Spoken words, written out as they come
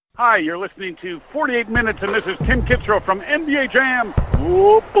Hi, you're listening to 48 Minutes, and this is Tim Kitzrow from NBA Jam.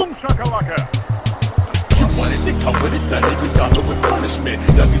 Whoa, boom shakalaka. You wanted to come with it, done it, we got it with punishment.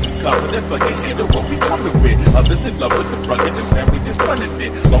 Youngest is confident, but ain't scared of what we coming with. Others in love with the drug and this family just running it.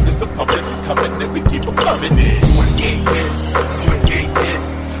 Long as the public is coming, then we keep them coming in. 28 minutes, 28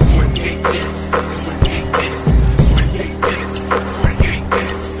 minutes, 28 minutes, 28 minutes, 28 minutes, 28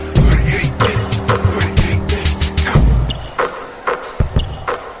 minutes, 28 minutes, 28 minutes.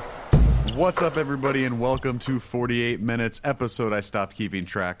 What's up, everybody, and welcome to 48 Minutes, episode I stopped keeping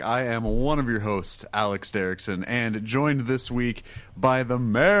track. I am one of your hosts, Alex Derrickson, and joined this week by the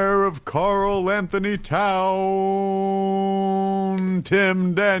mayor of Carl Anthony Town,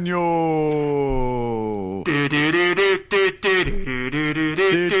 Tim Daniel.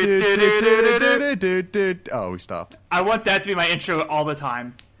 Oh, we stopped. I want that to be my intro all the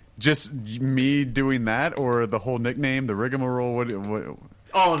time. Just me doing that, or the whole nickname, the rigmarole? What?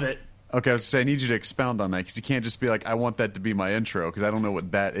 All of it. Okay, I was saying, I need you to expound on that, because you can't just be like, I want that to be my intro, because I don't know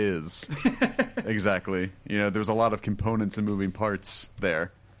what that is. Exactly. You know, there's a lot of components and moving parts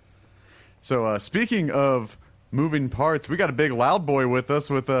there. So, speaking of moving parts, we got a big loud boy with us,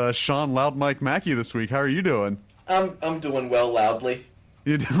 with Sean Loud Mike Mackey this week. How are you doing? I'm doing well, loudly.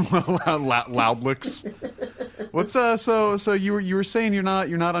 You're doing well, loud looks. What's so you were saying you're not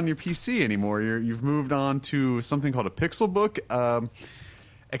on your PC anymore. You've moved on to something called a Pixelbook.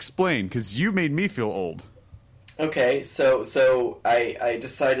 Explain, because you made me feel old. Okay, so I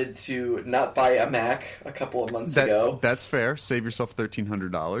decided to not buy a Mac a couple of months ago. That's fair. Save yourself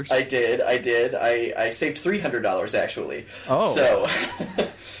 $1,300. I did. I saved $300 actually. Oh.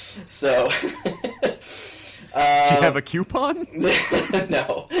 So. Do you have a coupon?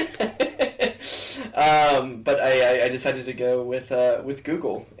 No. But I decided to go with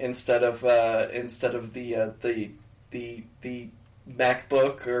Google instead of the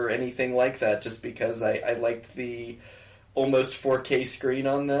MacBook or anything like that, just because I liked the almost 4K screen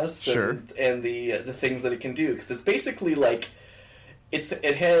on this, sure, and the things that it can do, because it's basically like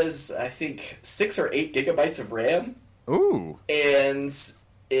it has, I think, 6 or 8 gigabytes of RAM. Ooh, and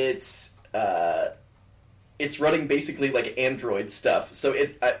it's running basically like Android stuff, so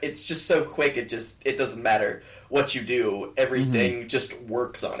it's just so quick. It doesn't matter what you do, everything just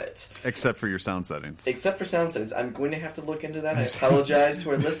works on it. Except for your sound settings. Except for sound settings. I'm going to have to look into that. I apologize to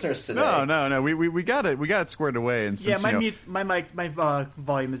our listeners today. No. We got it squared away. And since, my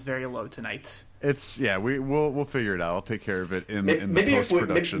volume is very low tonight. We'll figure it out. I'll take care of it in the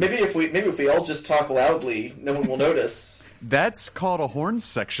post-production. Maybe if we all just talk loudly, no one will notice. That's called a horns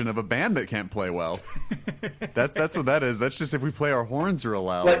section of a band that can't play well. That's what that is. That's just if we play our horns real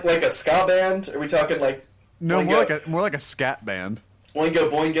loud. Like a ska band? Are we talking like... No, more like a scat band. Oingo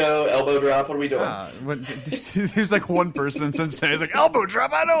boingo, elbow drop, what are we doing? There's like one person in Cincinnati who's like, elbow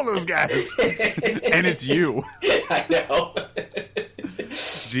drop, I know those guys. And it's you. I know.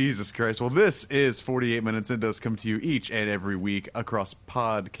 Jesus Christ. Well, this is 48 Minutes and does come to you each and every week across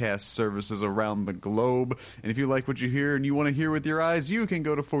podcast services around the globe. And if you like what you hear and you want to hear with your eyes, you can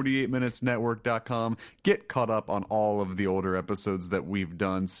go to 48minutesnetwork.com, get caught up on all of the older episodes that we've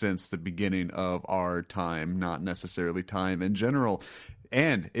done since the beginning of our time, not necessarily time in general.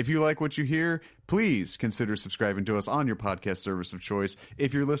 And if you like what you hear, please consider subscribing to us on your podcast service of choice.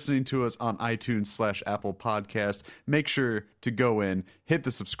 If you're listening to us on iTunes/Apple Podcast, make sure to go in, hit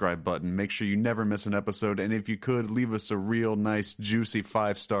the subscribe button, make sure you never miss an episode, and if you could, leave us a real nice, juicy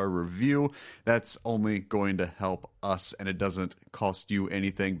 5-star review. That's only going to help us, and it doesn't cost you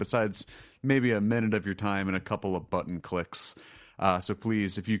anything besides maybe a minute of your time and a couple of button clicks. So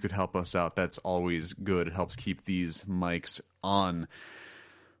please, if you could help us out, that's always good. It helps keep these mics on.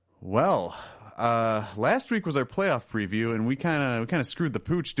 Well, last week was our playoff preview, and we kind of screwed the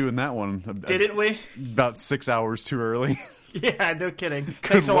pooch doing that one. Didn't we? About 6 hours too early. Yeah, no kidding.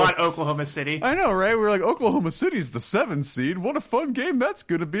 Thanks a lot, Oklahoma City. I know, right? We were like, Oklahoma City's the 7 seed. What a fun game that's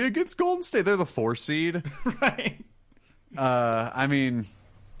going to be against Golden State. They're the 4 seed. Right. I mean,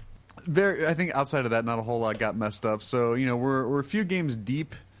 I think outside of that, not a whole lot got messed up. So, we're a few games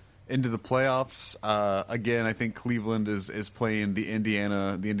deep into the playoffs. Again, I think Cleveland is playing the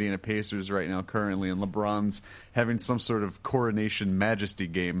Indiana Pacers right now currently, and LeBron's having some sort of coronation majesty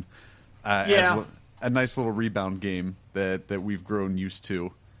game. A nice little rebound game that we've grown used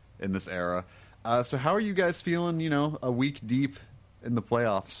to in this era. So how are you guys feeling, a week deep in the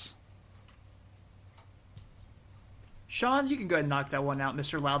playoffs? Sean, you can go ahead and knock that one out,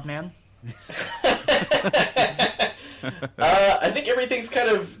 Mr. Loudman. I think everything's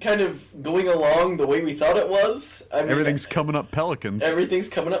kind of going along the way we thought it was. I mean, Everything's coming up Pelicans. Everything's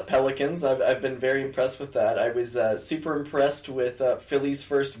coming up Pelicans. I've been very impressed with that. I was super impressed with Philly's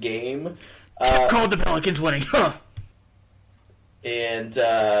first game. Called the Pelicans winning. Huh. And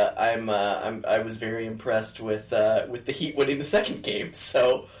I was very impressed with the Heat winning the second game.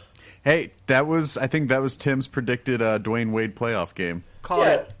 So, Hey, I think that was Tim's predicted Dwayne Wade playoff game. Called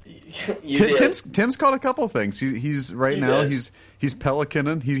it. you did. Tim's caught a couple of things. He's right You now did. he's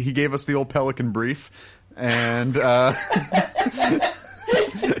Pelicaning. He gave us the old Pelican brief, and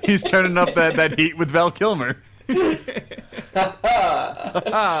he's turning up that heat with Val Kilmer.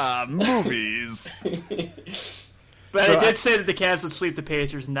 Movies. But So I did say that the Cavs would sweep the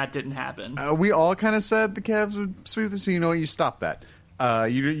Pacers, and that didn't happen. We all kind of said the Cavs would sweep this. So you stop that.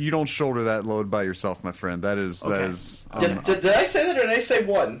 You don't shoulder that load by yourself, my friend. That is. Did I say that, or did I say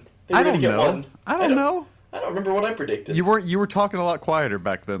one? They were I gonna don't get know. one. I don't know. I don't remember what I predicted. You were talking a lot quieter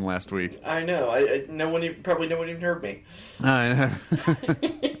back then last week. I know. Probably no one even heard me.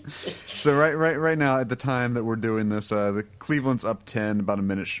 So right now, at the time that we're doing this, the Cleveland's up 10, about a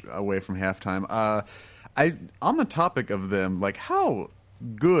minute away from halftime. On the topic of them, like how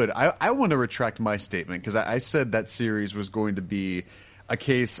good, I want to retract my statement because I said that series was going to be a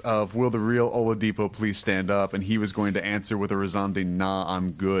case of will the real Oladipo please stand up, and he was going to answer with a resounding "Nah,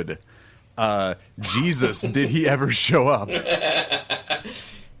 I'm good." Jesus, did he ever show up?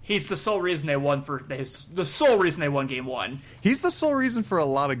 He's the sole reason they won the sole reason they won Game 1. He's the sole reason for a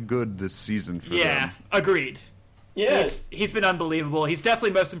lot of good this season for them. Agreed. Yeah. He's been unbelievable. He's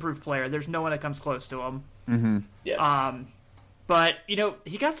definitely most improved player. There's no one that comes close to him. Mm-hmm. Yeah. But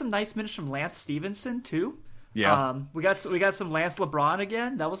he got some nice minutes from Lance Stevenson too. Yeah. We got some Lance LeBron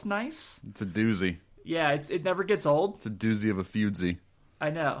again. That was nice. It's a doozy. Yeah, it never gets old. It's a doozy of a feudsy. I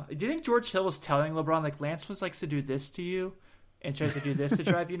know. Do you think George Hill was telling LeBron like Lance likes to do this to you and tries to do this to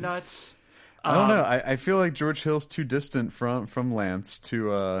drive you nuts? I don't know. I feel like George Hill's too distant from Lance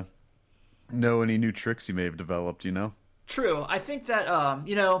to know any new tricks he may have developed. True. I think that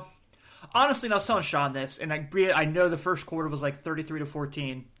honestly, and I was telling Sean this, and I know the first quarter was like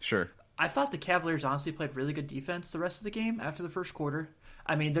 33-14. Sure. I thought the Cavaliers honestly played really good defense the rest of the game after the first quarter.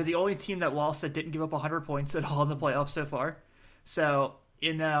 I mean, they're the only team that lost that didn't give up 100 points at all in the playoffs so far. So,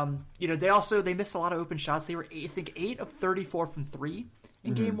 they missed a lot of open shots. They were, I think, 8 of 34 from 3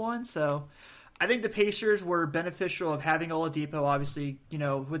 in Game 1. So, I think the Pacers were beneficial of having Oladipo, obviously,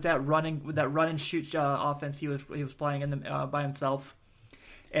 with that run and shoot offense he was playing by himself.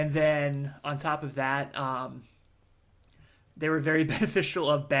 And then on top of that, they were very beneficial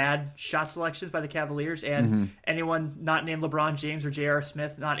of bad shot selections by the Cavaliers and anyone not named LeBron James or J.R.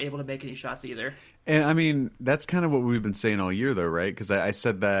 Smith not able to make any shots either. And I mean, that's kind of what we've been saying all year, though, right? Because I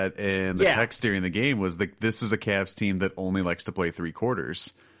said that in the text during the game was that this is a Cavs team that only likes to play 3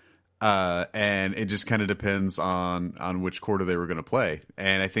 quarters. And it just kind of depends on which quarter they were going to play.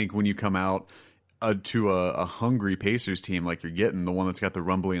 And I think when you come out to a hungry Pacers team like you're getting, the one that's got the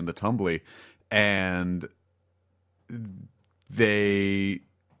rumbly and the tumbly, and you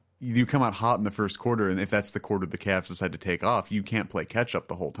come out hot in the first quarter, and if that's the quarter the Cavs decide to take off, you can't play catch up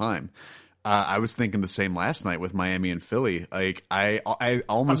the whole time. I was thinking the same last night with Miami and Philly. Like I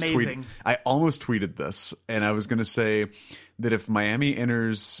almost tweeted this, and I was going to say that if Miami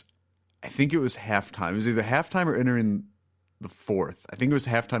enters, I think it was halftime. It was either halftime or entering the fourth. I think it was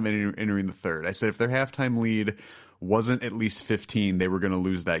halftime entering the third. I said if their halftime lead wasn't at least 15, they were going to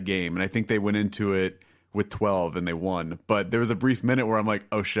lose that game, and I think they went into it with 12 and they won. But there was a brief minute where I'm like,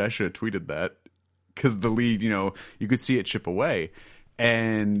 oh shit, I should have tweeted that, because the lead, you could see it chip away.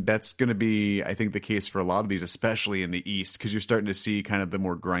 And that's going to be, I think, the case for a lot of these, especially in the East, because you're starting to see kind of the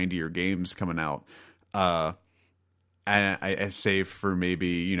more grindier games coming out. And I save for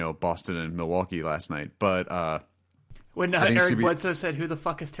maybe, Boston and Milwaukee last night. But when Eric Bledsoe said, "Who the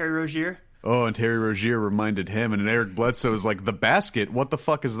fuck is Terry Rozier?" Oh, and Terry Rozier reminded him, and Eric Bledsoe was like, "The basket? What the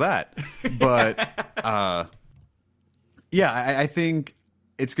fuck is that?" But I think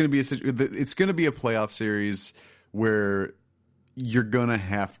it's going to be a playoff series where you're going to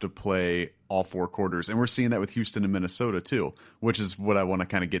have to play all 4 quarters. And we're seeing that with Houston and Minnesota too, which is what I want to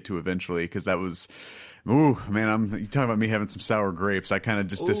kind of get to eventually, because that was, you talking about me having some sour grapes. I kind of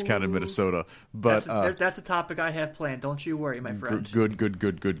just discounted Minnesota. But that's a topic I have planned. Don't you worry, my friend. Good.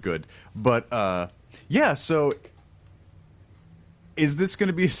 But so is this going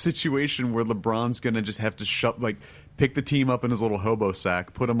to be a situation where LeBron's going to just have to pick the team up in his little hobo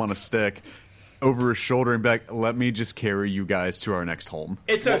sack, put him on a stick over his shoulder, and be like, let me just carry you guys to our next home?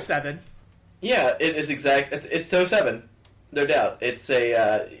 It's 07. Yeah, it is exact. It's 07, no doubt. It's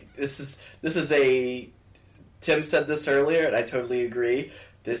a this is a Tim said this earlier, and I totally agree.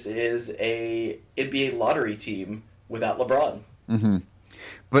 This is a NBA lottery team without LeBron. Mm-hmm.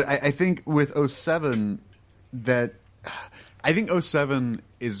 But I think with 07, I think 07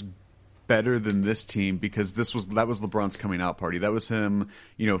 is better than this team because that was LeBron's coming out party. That was him,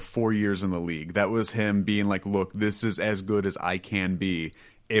 4 years in the league. That was him being like, look, this is as good as I can be.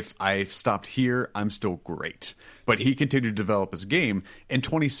 If I stopped here, I'm still great. But he continued to develop his game. In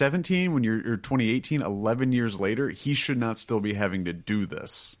 2017, or 2018, 11 years later, he should not still be having to do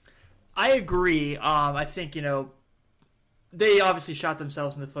this. I agree. I think, they obviously shot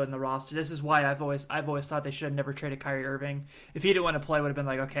themselves in the foot in the roster. This is why I've always thought they should have never traded Kyrie Irving. If he didn't want to play, it would have been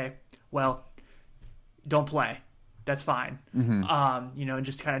like, okay, well, don't play. That's fine. Mm-hmm. And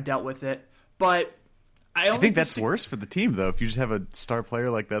just kind of dealt with it. But I think that's worse for the team, though. If you just have a star player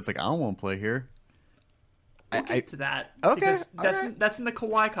like that, it's like, I don't want to play here. We'll get to that. Okay. Because that's in the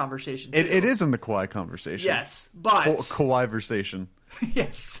Kawhi conversation, too. It is in the Kawhi conversation. Yes, but... Kawhi-versation.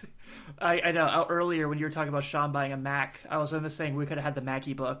 Yes. I know. Earlier, when you were talking about Sean buying a Mac, I was almost saying we could have had the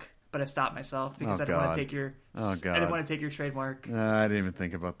Mackie book, but I stopped myself because I didn't want to take your... Oh, God. I didn't want to take your trademark. I didn't even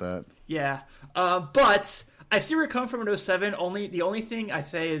think about that. Yeah. But... I see where it comes from in 07. The only thing I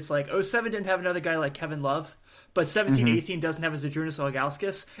say is, 07 didn't have another guy like Kevin Love, but 17-18 doesn't have a Zydrunas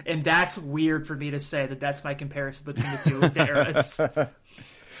Ilgauskas, and that's weird for me to say that that's my comparison between the two eras.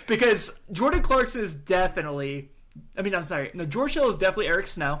 Because Jordan Clarkson is definitely... George Hill is definitely Eric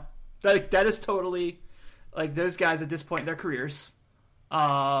Snow. That is totally... those guys at this point in their careers.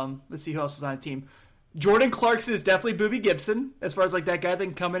 Let's see who else was on the team. Jordan Clarkson is definitely Boobie Gibson, as far as that guy that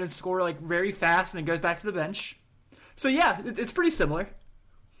can come in and score very fast and then goes back to the bench. So yeah, it's pretty similar.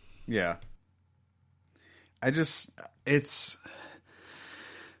 Yeah. I don't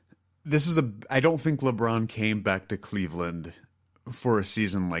think LeBron came back to Cleveland for a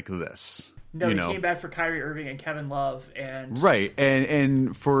season like this. No, he came back for Kyrie Irving and Kevin Love and right,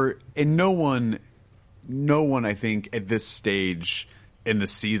 and no one I think at this stage in the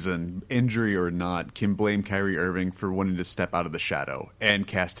season, injury or not, can blame Kyrie Irving for wanting to step out of the shadow and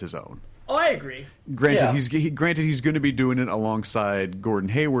cast his own. Oh, I agree. Granted, he's going to be doing it alongside Gordon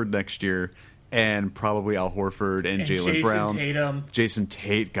Hayward next year, and probably Al Horford and Jaylen Brown, Jason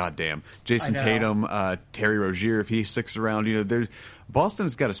Tate, goddamn, Jason Tatum, Terry Rozier if he sticks around.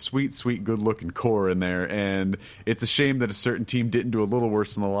 Boston's got a sweet, good looking core in there, and it's a shame that a certain team didn't do a little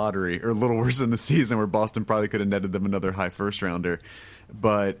worse in the lottery or a little worse in the season, where Boston probably could have netted them another high first rounder.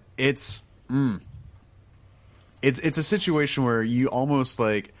 But it's a situation where you almost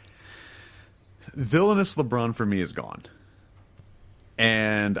villainous LeBron for me is gone.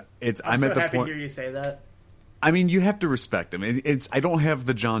 And I'm at the point. Happy to hear you say that. I mean, you have to respect him. I don't have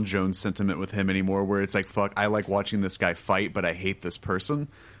the John Jones sentiment with him anymore, where it's fuck, I like watching this guy fight, but I hate this person.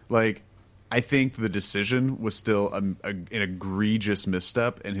 I think the decision was still an egregious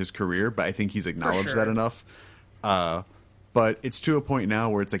misstep in his career, but I think he's acknowledged that enough. But it's to a point now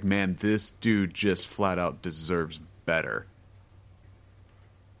where it's man, this dude just flat out deserves better.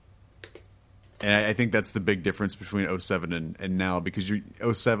 And I think that's the big difference between 07 and now, because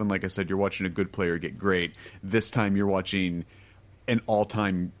 07, like I said, you're watching a good player get great. This time you're watching an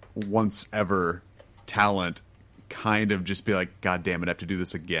all-time, once-ever talent kind of just be like, God damn it, I have to do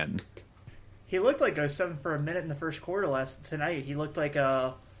this again. He looked like 07 for a minute in the first quarter tonight. He looked like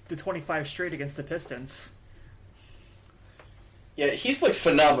the 25 straight against the Pistons. Yeah, he's looked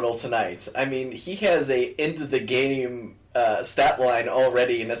phenomenal tonight. I mean, he has a end of the game stat line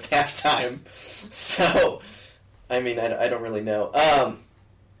already, and it's halftime. So, I mean, I don't really know.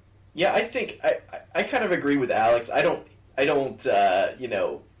 Yeah, I think I kind of agree with Alex. I don't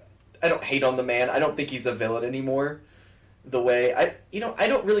hate on the man. I don't think he's a villain anymore. The way I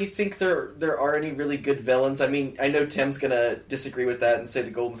don't really think there are any really good villains. I mean, I know Tim's gonna disagree with that and say the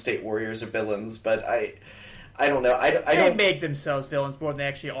Golden State Warriors are villains, but I don't know. I don't make themselves villains more than they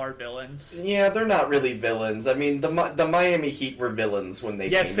actually are villains. Yeah, they're not really villains. I mean, the Miami Heat were villains when they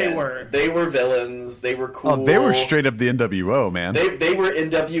came in. Yes, they were. They were villains. They were cool. Oh, they were straight up the NWO, man. They were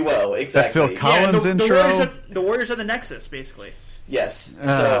NWO, exactly. That Phil Collins intro. The Warriors are the Nexus, basically. Yes.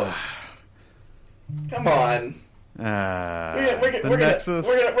 So, come on. We're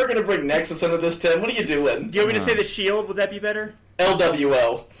gonna bring Nexus into this, Tim. What are you doing? Do you want me to say the Shield? Would that be better?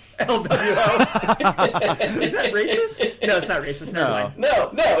 LWO. LWO. Is that racist? No, it's not racist. Never mind.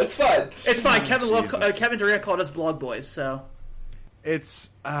 No, it's fine. It's fine. Kevin Durant called us blog boys, so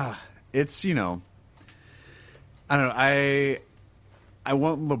it's I don't know. I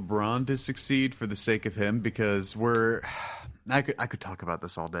want LeBron to succeed for the sake of him, because I could talk about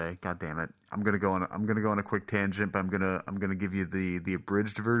this all day. God damn it! I'm gonna go on a quick tangent, but I'm gonna give you the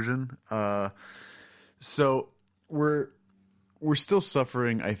abridged version. So we're still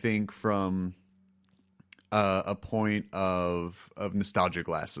suffering, I think, from a point of nostalgia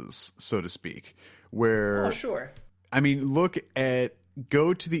glasses, so to speak, where sure. I mean,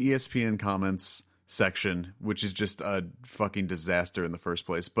 go to the ESPN comments section, which is just a fucking disaster in the first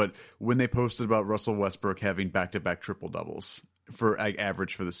place. But when they posted about Russell Westbrook having back-to-back triple doubles for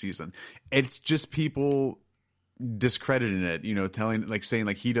average for the season, it's just people discrediting it, saying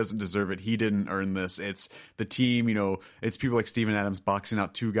he doesn't deserve it, he didn't earn this, it's the team, it's people like Steven Adams boxing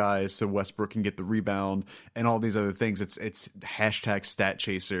out two guys so Westbrook can get the rebound and all these other things. It's hashtag stat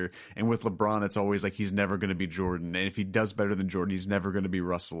chaser. And with LeBron, it's always like he's never going to be Jordan, and if he does better than Jordan, he's never going to be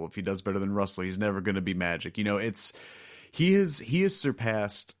Russell. If he does better than Russell, he's never going to be Magic. He has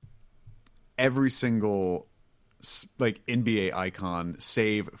surpassed every single NBA icon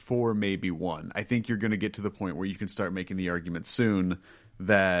save for maybe one. I think you're going to get to the point where you can start making the argument soon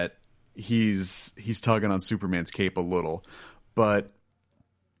that he's tugging on Superman's cape a little. But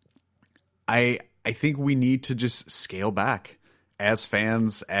I think we need to just scale back as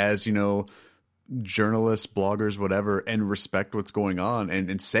fans, as journalists, bloggers, whatever, and respect what's going on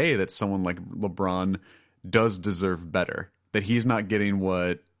and say that someone like LeBron does deserve better, that he's not getting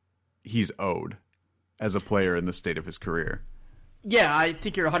what he's owed as a player in the state of his career. Yeah, I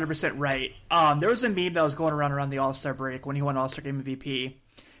think you're 100% right. There was a meme that was going around the All-Star break when he won All-Star Game MVP.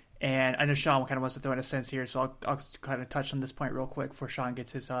 And I know Sean kind of wants to throw in a sense here, so I'll kind of touch on this point real quick before Sean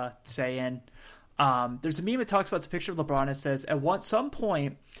gets his say in. There's a meme that talks about the picture of LeBron. It says, at some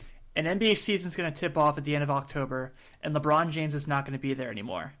point, an NBA season's going to tip off at the end of October, and LeBron James is not going to be there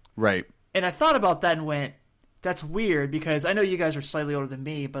anymore. Right. And I thought about that and went, that's weird, because I know you guys are slightly older than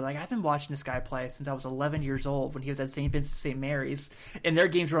me, but I've been watching this guy play since I was 11 years old when he was at St. Vincent St. Mary's, and their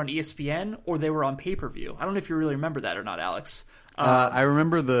games were on ESPN or they were on pay-per-view. I don't know if you really remember that or not, Alex. I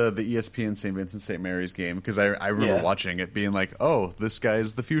remember the ESPN St. Vincent St. Mary's game because I remember watching it being like, oh, this guy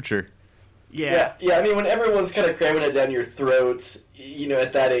is the future. Yeah. I mean, when everyone's kind of cramming it down your throat,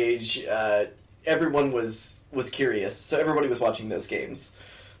 at that age, everyone was curious, so everybody was watching those games.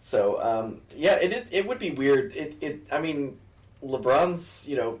 So, it would be weird. I mean, LeBron's,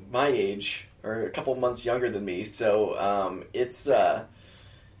 my age, or a couple months younger than me, so it's going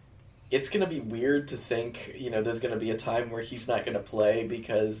to be weird to think, there's going to be a time where he's not going to play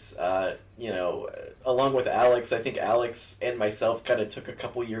because, along with Alex, I think Alex and myself kind of took a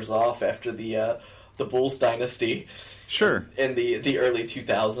couple years off after the Bulls dynasty. Sure. In the early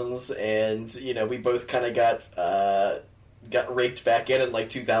 2000s, and, we both kind of got raked back in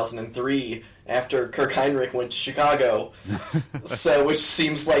 2003 after Kirk Heinrich went to Chicago. So, which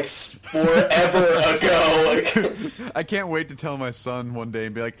seems like forever ago. I can't wait to tell my son one day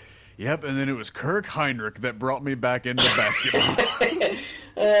and be like, yep, and then it was Kirk Heinrich that brought me back into basketball.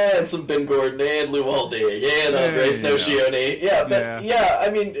 And some Ben Gordon and Lou Aldig and Andres Nocioni.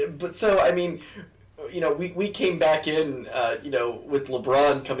 We came back in, with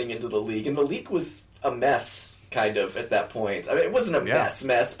LeBron coming into the league, and the league was a mess, kind of, at that point. I mean, it wasn't a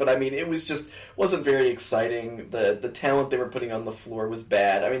mess, but I mean, it wasn't very exciting. The talent they were putting on the floor was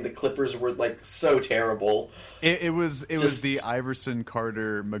bad. I mean, the Clippers were, so terrible. It was the Iverson,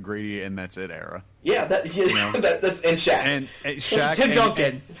 Carter, McGrady, and that's it era. Yeah, that's and Shaq. And Shaq. Tim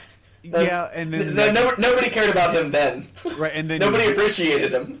Duncan. And then nobody cared about him then. Right, and then nobody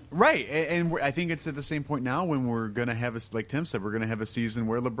appreciated him. Right, and I think it's at the same point now when we're going to have like Tim said, we're going to have a season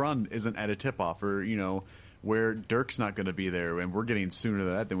where LeBron isn't at a tip-off, or where Dirk's not going to be there, and we're getting sooner to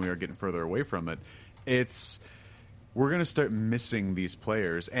that than we are getting further away from it. We're going to start missing these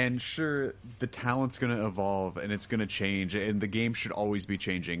players, and sure, the talent's going to evolve and it's going to change, and the game should always be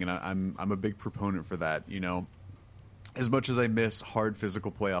changing, and I'm a big proponent for that. As much as I miss hard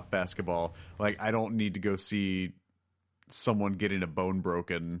physical playoff basketball, I don't need to go see someone getting a bone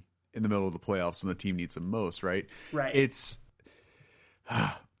broken in the middle of the playoffs when the team needs them most, right? Right. It's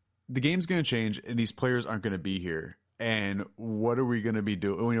the game's going to change, and these players aren't going to be here. And what are we going to be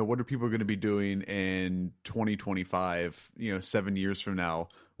doing? What are people going to be doing in 2025, 7 years from now,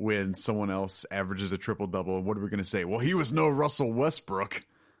 when someone else averages a triple-double? And what are we going to say? Well, he was no Russell Westbrook.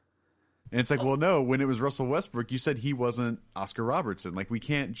 And it's like, well, no, when it was Russell Westbrook, you said he wasn't Oscar Robertson. We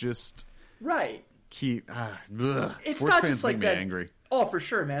can't just keep... It's sports not fans just like make me that. Angry. Oh, for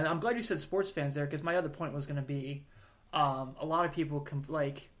sure, man. I'm glad you said sports fans there, because my other point was going to be a lot of people,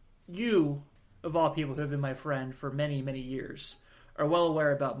 you, of all people who have been my friend for many, many years, are well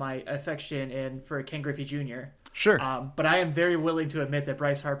aware about my affection for Ken Griffey Jr. Sure. But I am very willing to admit that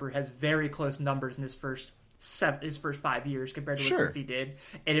Bryce Harper has very close numbers in his first 5 years compared to what Griffey did,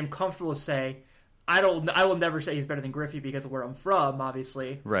 and I'm comfortable to say I will never say he's better than Griffey because of where I'm from,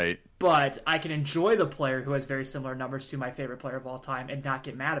 obviously. Right. But I can enjoy the player who has very similar numbers to my favorite player of all time and not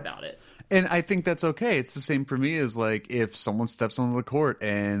get mad about it. And I think that's okay. It's the same for me as like if someone steps onto the court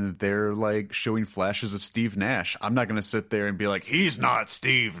and they're like showing flashes of Steve Nash. I'm not going to sit there and be like, he's not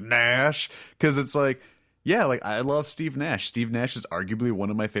Steve Nash. Because it's like, yeah, like I love Steve Nash. Steve Nash is arguably one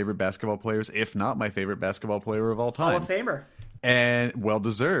of my favorite basketball players, if not my favorite basketball player of all time. Hall of Famer. And well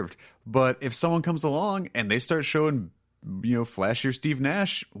deserved. But if someone comes along and they start showing, flashier Steve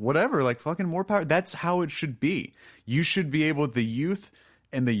Nash, whatever, like fucking more power. That's how it should be. You should be able, the youth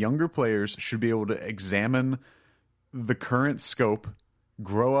and the younger players should be able to examine the current scope,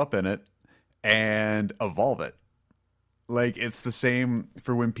 grow up in it, and evolve it. Like, it's the same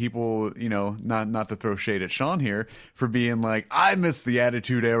for when people, not to throw shade at Sean here, for being like, I miss the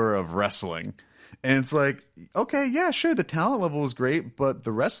Attitude Era of wrestling. And it's like, okay, yeah, sure, the talent level was great, but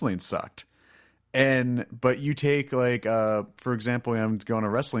the wrestling sucked. But you take, like, for example, I'm going on a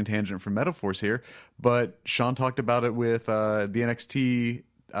wrestling tangent from Metaphors here, but Sean talked about it with the NXT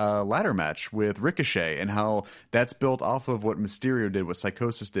ladder match with Ricochet and how that's built off of what Mysterio did, what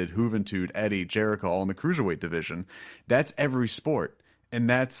Psychosis did, Juventud, Eddie, Jericho, all in the Cruiserweight division. That's every sport, and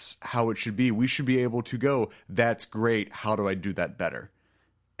that's how it should be. We should be able to go, that's great, how do I do that better?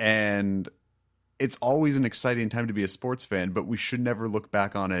 And it's always an exciting time to be a sports fan, but we should never look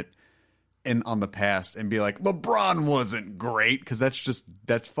back on it and on the past and be like, LeBron wasn't great, because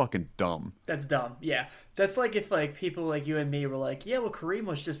that's fucking dumb. That's dumb, yeah. That's like if like people like you and me were like, yeah, well, Kareem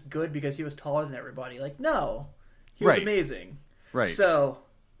was just good because he was taller than everybody. Like, no, he was amazing. Right. So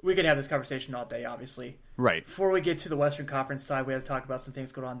we could have this conversation all day, obviously. Right. Before we get to the Western Conference side, we have to talk about some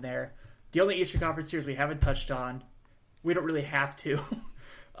things going on there. The only Eastern Conference series we haven't touched on, we don't really have to.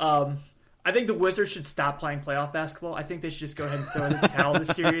 I think the Wizards should stop playing playoff basketball. I think they should just go ahead and throw in the towel in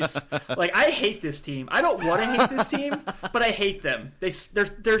this series. Like, I hate this team. I don't want to hate this team, but I hate them.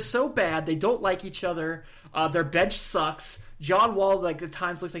 They're so bad. They don't like each other. Their bench sucks. John Wall, like, at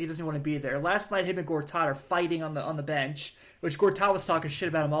times looks like he doesn't want to be there. Last night, him and Gortat are fighting on the bench, which Gortat was talking shit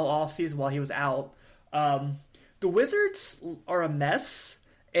about him all season while he was out. The Wizards are a mess,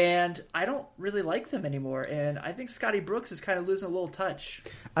 and I don't really like them anymore. And I think Scotty Brooks is kind of losing a little touch.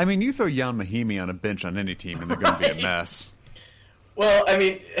 I mean, you throw Jan Mahimi on a bench on any team, and they're going to be a mess. Well, I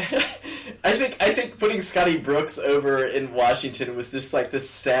mean, I think putting Scotty Brooks over in Washington was just like this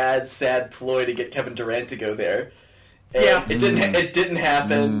sad ploy to get Kevin Durant to go there. And yeah, it didn't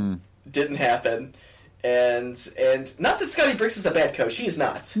happen. Didn't happen. And not that Scotty Brooks is a bad coach. He's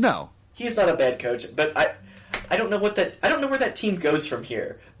not. No, he's not a bad coach. But I don't know where that team goes from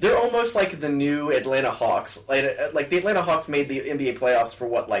here. They're almost like the new Atlanta Hawks. Like the Atlanta Hawks made the NBA playoffs for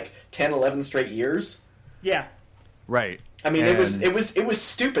what, like 10, 11 straight years? Yeah. Right. I mean, it was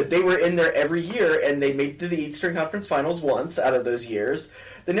stupid. They were in there every year, and they made it to the Eastern Conference Finals once out of those years.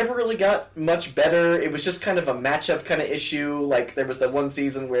 They never really got much better. It was just kind of a matchup kind of issue. Like, there was the one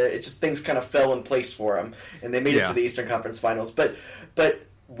season where things kind of fell in place for them, and they made it to the Eastern Conference Finals. But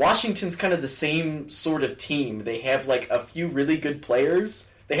Washington's kind of the same sort of team. They have, like, a few really good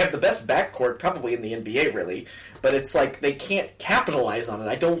players. They have the best backcourt probably in the NBA, really. But it's like they can't capitalize on it.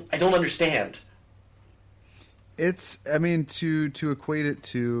 I don't understand. It's, I mean, to equate it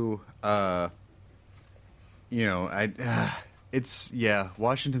to,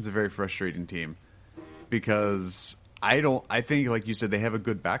 Washington's a very frustrating team because I think, like you said, they have a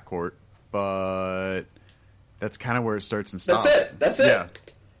good backcourt, but that's kind of where it starts and stops. That's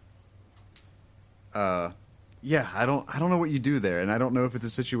it. Yeah. I don't know what you do there, and I don't know if it's a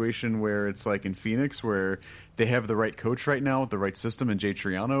situation where it's like in Phoenix where they have the right coach right now with the right system in Jay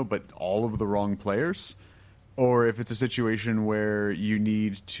Triano, but all of the wrong players. Or if it's a situation where you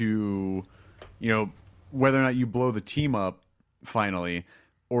need to, whether or not you blow the team up finally,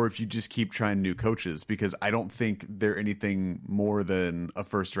 or if you just keep trying new coaches, because I don't think they're anything more than a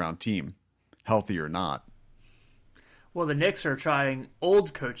first-round team, healthy or not. Well, the Knicks are trying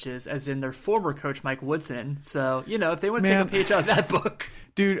old coaches, as in their former coach, Mike Woodson. So, if they want to take a page out of that book.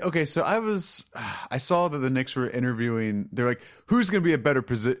 Dude, okay, so I saw that the Knicks were interviewing, they're like, who's going to be a better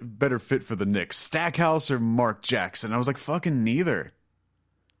fit for the Knicks, Stackhouse or Mark Jackson? I was like, fucking neither.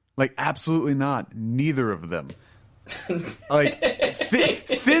 Like, absolutely not. Neither of them. Like,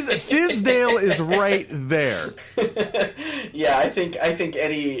 Fizdale is right there. Yeah, I think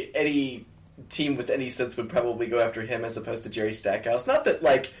any team with any sense would probably go after him as opposed to Jerry Stackhouse. Not that,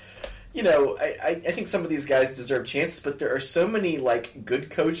 like, I think some of these guys deserve chances, but there are so many, like, good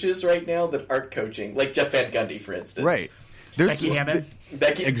coaches right now that aren't coaching. Like Jeff Van Gundy, for instance. Right. Becky Hammond.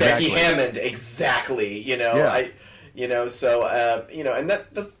 Becky Hammond, exactly. Yeah. And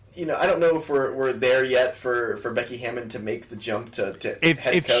that's I don't know if we're there yet for Becky Hammon to make the jump to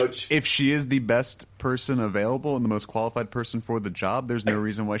head coach. If she is the best person available and the most qualified person for the job, there's no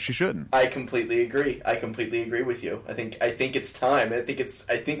reason why she shouldn't. I completely agree. I completely agree with you. I think it's time. I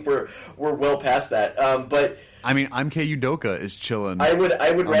think we're well past that. But I mean, Imke Udoka is chilling. I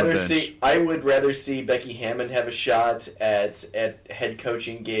would rather see Becky Hammon have a shot at head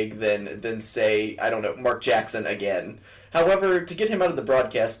coaching gig than say, I don't know, Mark Jackson again. However, to get him out of the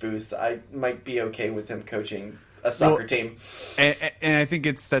broadcast booth, I might be okay with him coaching a soccer team. And I think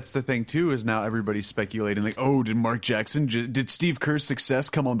that's the thing too, is now everybody's speculating like, oh, did Steve Kerr's success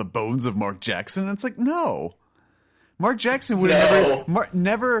come on the bones of Mark Jackson? And it's like, no. Mark Jackson would have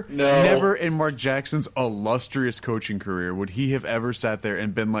never in Mark Jackson's illustrious coaching career would he have ever sat there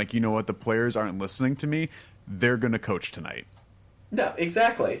and been like, you know what, the players aren't listening to me, they're going to coach tonight. No,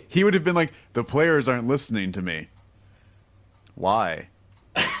 exactly. He would have been like, the players aren't listening to me. Why?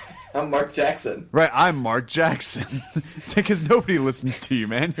 I'm Mark Jackson. Right, I'm Mark Jackson. It's like, because nobody listens to you,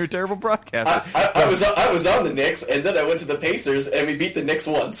 man. You're a terrible broadcaster. I was on the Knicks, and then I went to the Pacers, and we beat the Knicks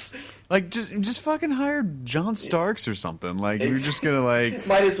once. Like, just fucking hire John Starks or something. Like, you're just gonna like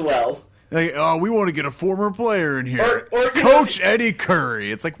might as well. Like, oh, we want to get a former player in here. Or Coach Eddie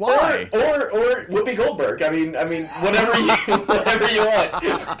Curry. It's like, why? Or Whoopi Goldberg. I mean, whatever you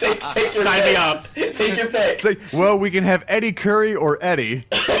want. Take your Sign pick. me up. Take your pick. It's like, well, we can have Eddie Curry or Eddie.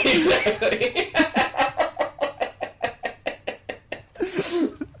 Exactly.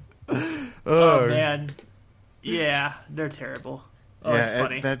 Oh man, yeah, they're terrible. Oh, yeah, it's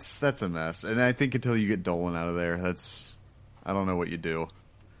funny. That's a mess. And I think until you get Dolan out of there, I don't know what you do.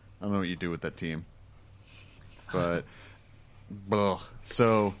 I don't know what you do with that team, but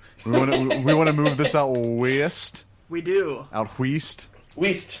so we want to move this out west. We do out west.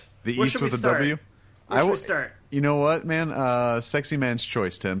 West. The Where east with a start? W. Where should we start? You know what, man? Sexy man's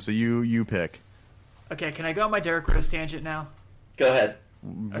choice, Tim. So you pick. Okay, can I go on my Derrick Rose tangent now? Go ahead.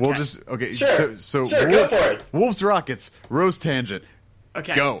 We'll just Sure. So sure, go for it. Wolves Rockets Rose tangent.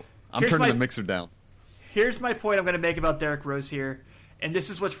 Okay, Go. I'm Here's turning my- the mixer down. Here's my point I'm going to make about Derrick Rose here, and this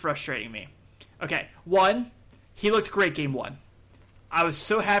is what's frustrating me. Okay, one, he looked great game one. I was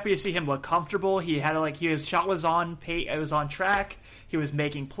so happy to see him look comfortable. His shot was on it was on track. He was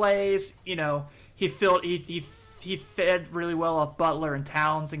making plays. You know, he fed really well off Butler and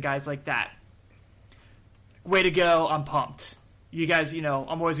Towns and guys like that. Way to go! I'm pumped. You guys, I'm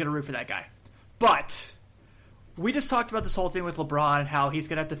always going to root for that guy. But we just talked about this whole thing with LeBron and how he's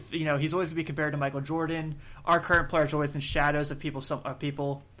going to have to, he's always going to be compared to Michael Jordan. Our current players are always in shadows of people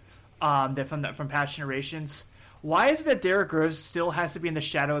that from past generations. Why is it that Derrick Rose still has to be in the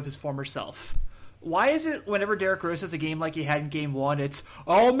shadow of his former self? Why is it whenever Derrick Rose has a game like he had in game one, it's,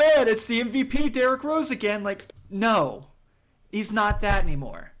 oh man, it's the MVP Derrick Rose again? Like, no, he's not that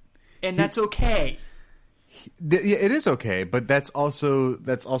anymore. And that's okay. Yeah, it is okay, but that's also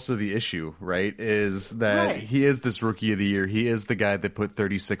the issue, right? Is that He is this rookie of the year. He is the guy that put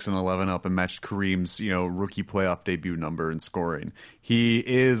 36 and 11 up and matched Kareem's, rookie playoff debut number in scoring. He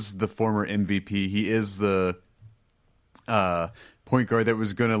is the former MVP. He is the point guard that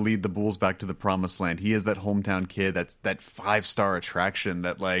was going to lead the Bulls back to the promised land. He is that hometown kid, that 5-star attraction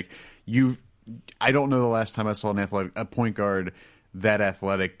that I don't know the last time I saw a point guard that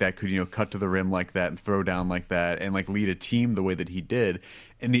athletic that could cut to the rim like that and throw down like that and lead a team the way that he did.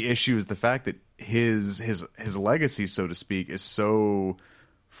 And the issue is the fact that his legacy, so to speak, is so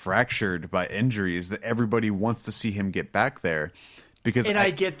fractured by injuries that everybody wants to see him get back there. I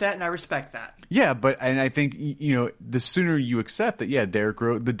get that and I respect that. Yeah, and I think the sooner you accept that, yeah,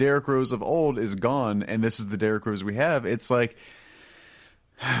 the Derrick Rose of old is gone and this is the Derrick Rose we have. It's like,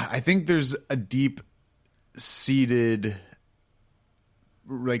 I think there's a deep seated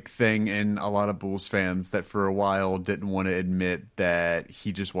thing in a lot of Bulls fans that for a while didn't want to admit that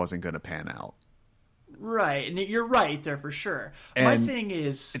he just wasn't going to pan out. Right, and you're right there for sure. And my thing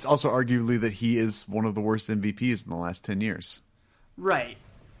is, it's also arguably that he is one of the worst MVPs in the last 10 years. Right,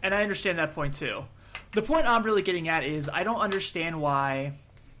 and I understand that point too. The point I'm really getting at is I don't understand why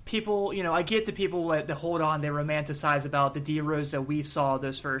people, I get the people that hold on, they romanticize about the D Rose that we saw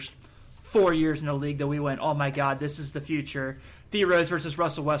those first 4 years in the league that we went, oh my God, this is the future. D Rose versus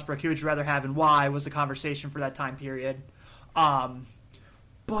Russell Westbrook, who would you rather have and why was the conversation for that time period.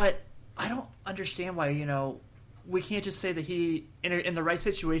 But I don't understand why, we can't just say that he, in the right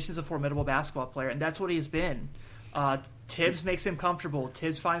situation, is a formidable basketball player, and that's what he's been. Tibbs makes him comfortable.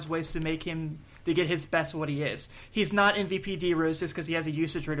 Tibbs finds ways to get his best of what he is. He's not MVP D Rose just because he has a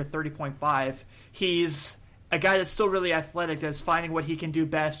usage rate of 30.5. He's a guy that's still really athletic, that's finding what he can do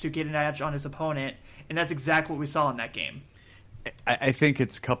best to get an edge on his opponent, and that's exactly what we saw in that game. I think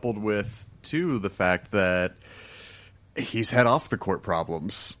it's coupled with, too, the fact that he's had off the court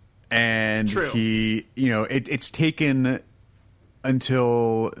problems. And True. he, it's taken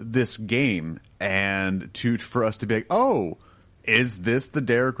until this game and for us to be like, oh, is this the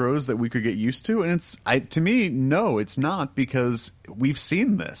Derrick Rose that we could get used to? And to me, no, it's not, because we've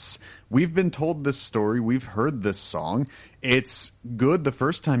seen this. We've been told this story. We've heard this song. It's good the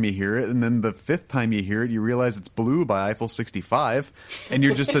first time you hear it, and then the fifth time you hear it, you realize it's Blue by Eiffel 65, and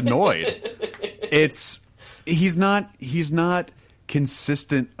you're just annoyed. He's not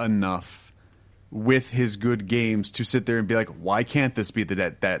consistent enough with his good games to sit there and be like, why can't this be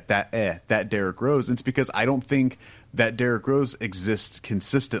that Derrick Rose? And it's because I don't think that Derrick Rose exists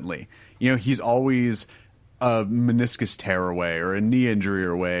consistently. He's always a meniscus tear away, or a knee injury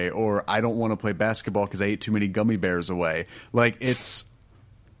away, or I don't want to play basketball because I ate too many gummy bears away. Like, it's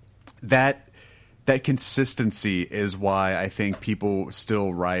that consistency is why I think people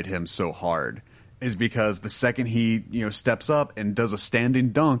still ride him so hard. Is because the second he, steps up and does a standing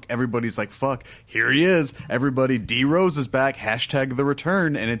dunk, everybody's like, fuck, here he is. Everybody, D Rose is back, hashtag the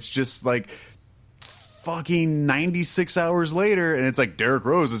return. And it's just like fucking 96 hours later, and it's like, Derrick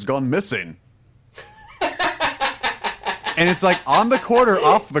Rose has gone missing. And it's like, on the court or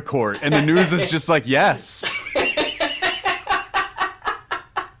off the court? And the news is just like, yes.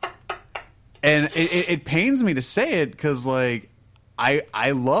 And it pains me to say it, because, like,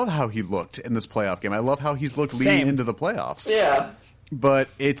 I love how he looked in this playoff game. I love how he's looked leading into the playoffs. Yeah. But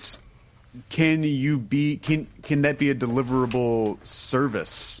can that be a deliverable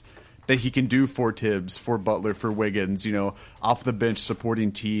service that he can do for Tibbs, for Butler, for Wiggins, off the bench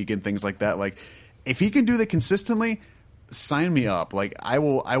supporting Teague and things like that? Like, if he can do that consistently, sign me up. Like, I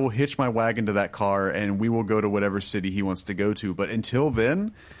will hitch my wagon to that car, and we will go to whatever city he wants to go to. But until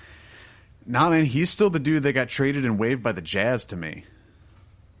then, nah, man, he's still the dude that got traded and waived by the Jazz to me.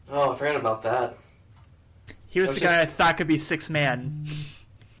 Oh, I forgot about that. He was the guy I thought could be sixth man.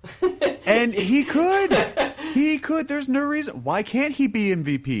 And he could. He could. There's no reason. Why can't he be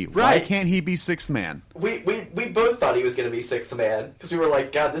MVP? Why can't he be sixth man? We both thought he was going to be sixth man, because we were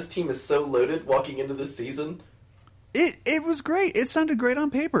like, God, this team is so loaded walking into this season. It was great. It sounded great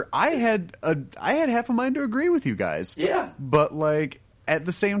on paper. I had half a mind to agree with you guys. Yeah. But, like, at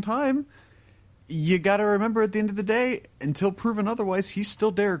the same time, you got to remember, at the end of the day, until proven otherwise, he's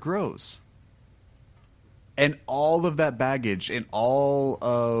still Derrick Rose. And all of that baggage and all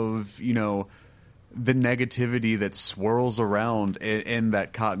of, the negativity that swirls around in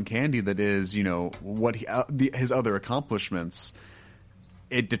that cotton candy that is, what his other accomplishments,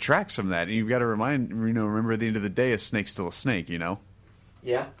 it detracts from that. And you've got to remember, at the end of the day, a snake's still a snake,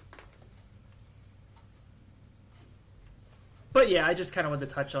 Yeah. But yeah, I just kind of wanted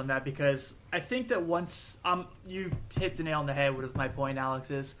to touch on that, because I think that once you hit the nail on the head with my point,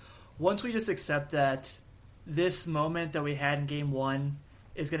 Alex, is once we just accept that this moment that we had in Game 1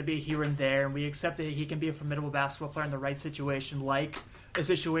 is going to be here and there, and we accept that he can be a formidable basketball player in the right situation, like a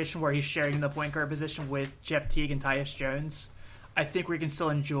situation where he's sharing the point guard position with Jeff Teague and Tyus Jones, I think we can still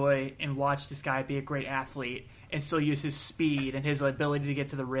enjoy and watch this guy be a great athlete and still use his speed and his ability to get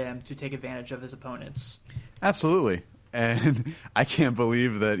to the rim to take advantage of his opponents. Absolutely. And I can't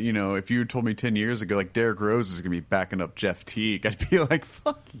believe that, if you told me 10 years ago, like, Derrick Rose is going to be backing up Jeff Teague, I'd be like,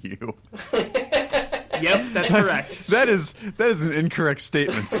 fuck you. Yep, that's correct. That is an incorrect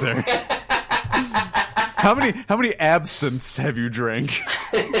statement, sir. How many absinthes have you drank?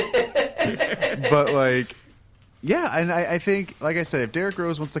 But, like, yeah, and I think, like I said, if Derrick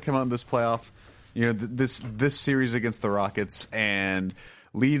Rose wants to come out in this playoff, this series against the Rockets and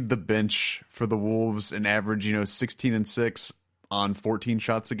lead the bench for the Wolves and average, 16-6 on 14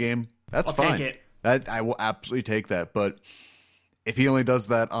 shots a game, that's fine. Take it. That I will absolutely take that. But if he only does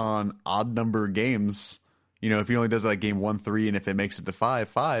that on odd number games, if he only does that like game 1-3, and if it makes it to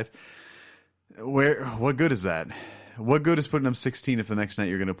 5-5, what good is that? What good is putting up 16 if the next night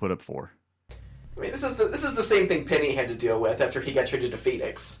you're going to put up 4? I mean, this is the same thing Penny had to deal with after he got traded to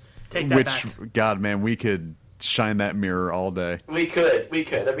Phoenix. Take that back. God, man, we could shine that mirror all day. We could.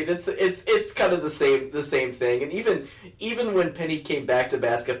 I mean, it's kind of the same thing. And even when Penny came back to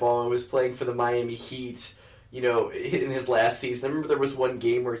basketball and was playing for the Miami Heat, in his last season, I remember there was one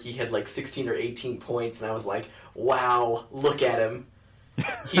game where he had like 16 or 18 points, and I was like, wow, look at him.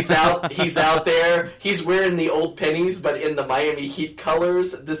 He's out there. He's wearing the old pennies, but in the Miami Heat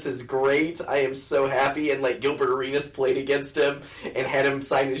colors. This is great. I am so happy. And like Gilbert Arenas played against him and had him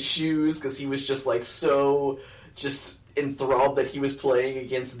sign his shoes because he was just like so just enthralled that he was playing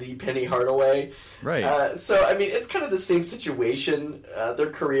against the Penny Hardaway. Right. So I mean, it's kind of the same situation. Their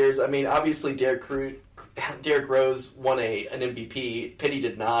careers. I mean, obviously Derrick Derrick Rose won an MVP. Penny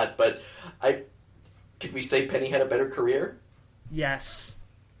did not, but could we say Penny had a better career? Yes.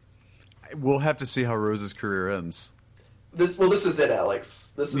 We'll have to see how Rose's career ends. This is it,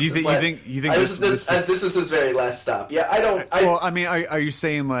 Alex. This is You think this is his very last stop. Yeah, well, I mean, are you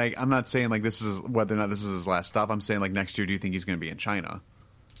saying like, I'm not saying like this is whether or not this is his last stop. I'm saying like next year, do you think he's going to be in China?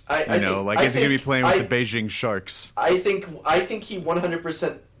 Is he going to be playing with the Beijing Sharks? I think he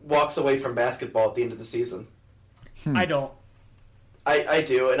 100% walks away from basketball at the end of the season. I don't. I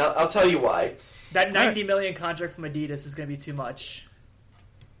do, and I'll tell you why. That $90 million contract from Adidas is going to be too much.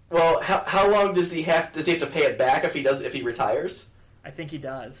 Well, how long does he have? Does he have to pay it back if he retires? I think he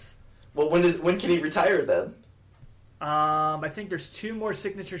does. Well, when can he retire then? I think there's 2 more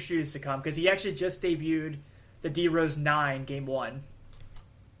signature shoes to come because he actually just debuted the D Rose 9 Game 1.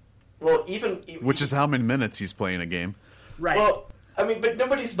 Well, which is how many minutes he's playing a game. Right. Well, I mean, but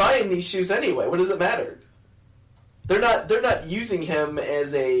nobody's buying these shoes anyway. What does it matter? They're not using him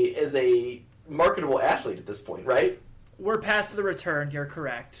as a marketable athlete at this point, right? We're past the return. You're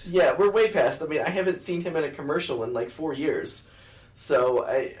correct. Yeah, we're way past. I mean, I haven't seen him in a commercial in like 4 years, so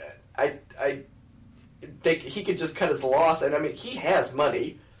I think he could just cut his loss. And I mean, he has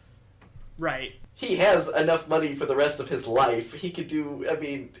money. Right. He has enough money for the rest of his life. He could do. I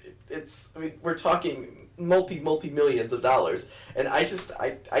mean, we're talking multi millions of dollars, and I just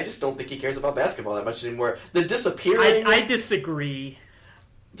don't think he cares about basketball that much anymore. The disappearing. I disagree.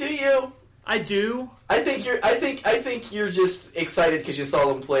 Do you? I do. I think you're just excited because you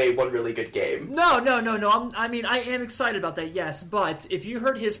saw him play one really good game. No. I am excited about that, yes. But if you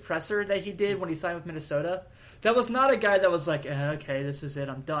heard his presser that he did when he signed with Minnesota, that was not a guy that was like, okay, this is it,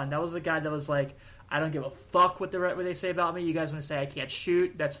 I'm done. That was a guy that was like, I don't give a fuck what they say about me. You guys want to say I can't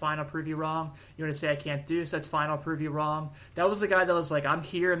shoot? That's fine, I'll prove you wrong. You want to say I can't do this? That's fine, I'll prove you wrong. That was the guy that was like, I'm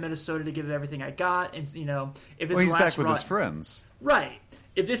here in Minnesota to give it everything I got. And, if it's he's back with his friends. Right.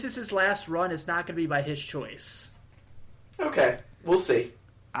 If this is his last run, it's not going to be by his choice. Okay, we'll see.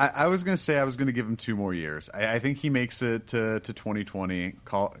 I was going to say I was going to give him 2 more years. I think he makes it to 2020.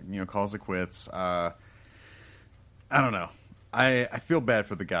 Calls it quits. I don't know. I feel bad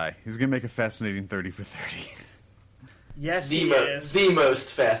for the guy. He's going to make a fascinating 30 for 30. Yes, he is. The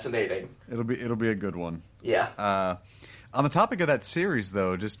most fascinating. It'll be a good one. Yeah. On the topic of that series,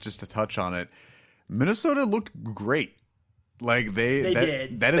 though, just to touch on it, Minnesota looked great. Like they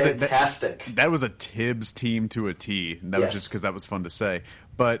did. That is fantastic. That was a Tibbs team to a T. And that was just because that was fun to say.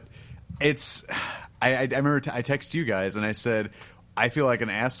 But it's. I remember I texted you guys and I said I feel like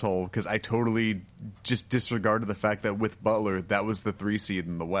an asshole because I totally just disregarded the fact that with Butler that was the 3 seed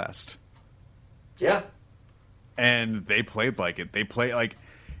in the West. Yeah. And they played like it. They play like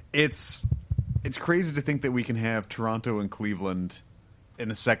it's crazy to think that we can have Toronto and Cleveland in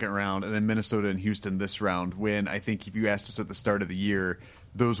the second round, and then Minnesota and Houston this round, when I think if you asked us at the start of the year,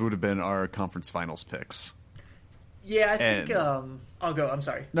 those would have been our conference finals picks. Yeah, I think I'll go. I'm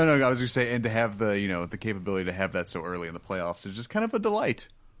sorry. No, I was going to say, and to have the capability to have that so early in the playoffs is just kind of a delight.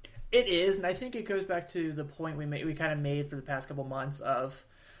 It is, and I think it goes back to the point we kind of made for the past couple months of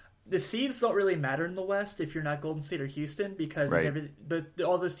the seeds don't really matter in the West if you're not Golden State or Houston because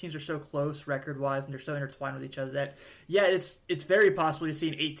all those teams are so close record-wise and they're so intertwined with each other that, yeah, it's very possible to see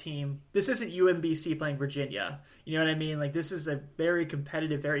an 8-team. This isn't UMBC playing Virginia. You know what I mean? Like, this is a very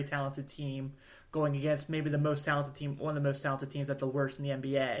competitive, very talented team going against maybe the most talented team, one of the most talented teams at the worst in the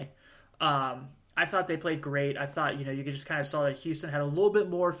NBA. I thought they played great. I thought, you could just kind of saw that Houston had a little bit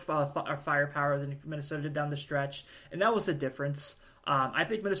more firepower than Minnesota did down the stretch, and that was the difference. I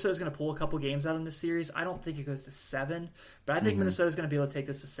think Minnesota's going to pull a couple games out in this series. I don't think it goes to 7, but I think Minnesota's going to be able to take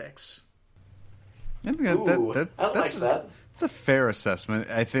this to 6. I like that. That's a fair assessment.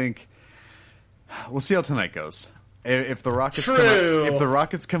 I think we'll see how tonight goes. If the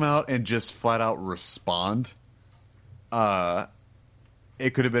Rockets come out and just flat out respond, it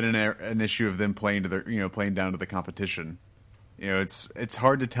could have been an issue of them playing down to the competition. It's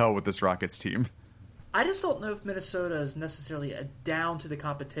hard to tell with this Rockets team. I just don't know if Minnesota is necessarily down to the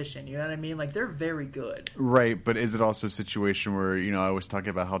competition. You know what I mean? Like, they're very good. Right, but is it also a situation where, I always talk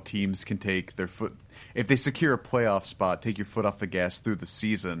about how teams can take their foot... If they secure a playoff spot, take your foot off the gas through the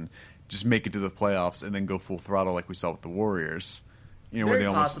season, just make it to the playoffs, and then go full throttle like we saw with the Warriors. Where they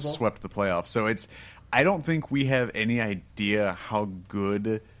almost swept the playoffs. So I don't think we have any idea how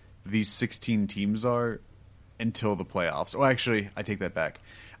good these 16 teams are until the playoffs. Oh, actually, I take that back.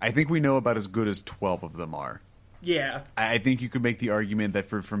 I think we know about as good as 12 of them are. Yeah. I think you could make the argument that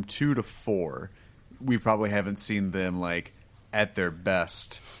from 2 to 4, we probably haven't seen them like at their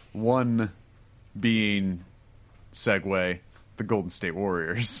best. One being segue, the Golden State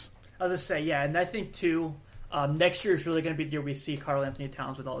Warriors. I was going to say, yeah, and I think, too, next year is really going to be the year we see Karl Anthony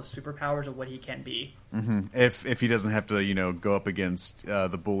Towns with all his superpowers and what he can be. Mm-hmm. If he doesn't have to, go up against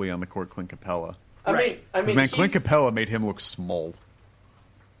the bully on the court, Clint Capella. I mean, man, Clint Capella made him look small.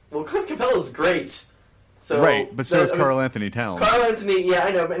 Well, Clint Capella's great. So, right, but so is Karl Anthony Towns. Karl Anthony, yeah,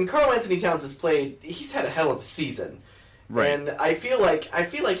 I know, and Karl Anthony Towns he's had a hell of a season. Right. And I feel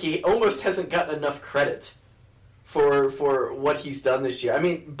like he almost hasn't gotten enough credit for what he's done this year. I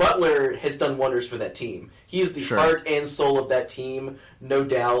mean, Butler has done wonders for that team. He is the heart and soul of that team, no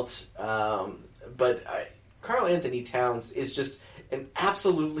doubt. But Karl Anthony Towns is just an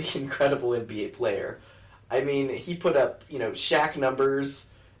absolutely incredible NBA player. I mean, he put up, Shaq numbers,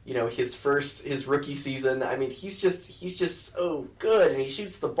 his rookie season. I mean, he's just so good, and he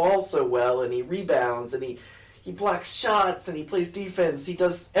shoots the ball so well, and he rebounds, and he blocks shots, and he plays defense. He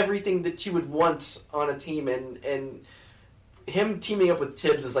does everything that you would want on a team, and him teaming up with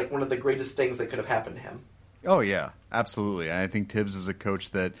Tibbs is like one of the greatest things that could have happened to him. Oh, yeah, absolutely. I think Tibbs is a coach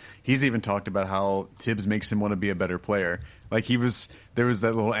that he's even talked about how Tibbs makes him want to be a better player. Like there was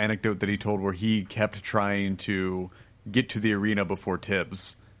that little anecdote that he told where he kept trying to get to the arena before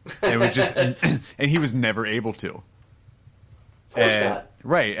Tibbs. And it was just, and he was never able to. Of course not.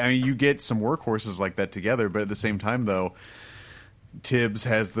 Right. I mean, you get some workhorses like that together, but at the same time, though, Tibbs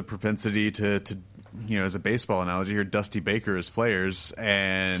has the propensity to as a baseball analogy here, Dusty Baker as players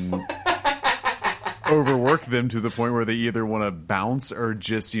and overwork them to the point where they either want to bounce or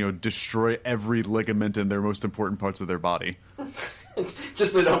just, destroy every ligament in their most important parts of their body.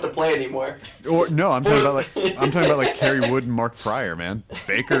 Just so they don't have to play anymore. Or no, I'm talking about like Kerry Wood and Mark Pryor, man.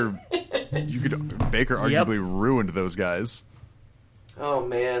 Baker arguably ruined those guys. Oh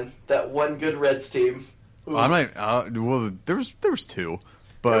man, that one good Reds team. Ooh. Well, there was two,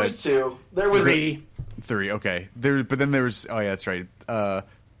 but there was two. There was three. Okay, but then there was. Oh yeah, that's right.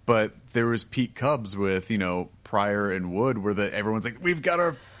 But there was Pete Cubs with Pryor and Wood, where everyone's like, we've got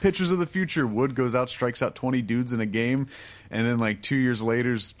our pitchers of the future. Wood goes out, strikes out 20 dudes in a game, and then like 2 years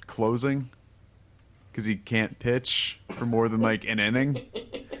later's closing because he can't pitch for more than like an inning.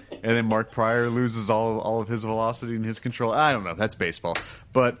 And then Mark Pryor loses all of his velocity and his control. I don't know. That's baseball.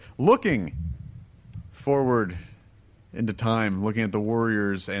 But looking forward into time, looking at the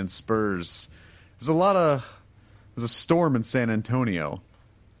Warriors and Spurs, there's a storm in San Antonio,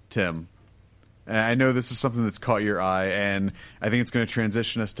 Tim. And I know this is something that's caught your eye, and I think it's going to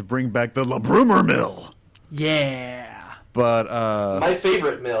transition us to bring back the LeBrumer Mill. Yeah. But my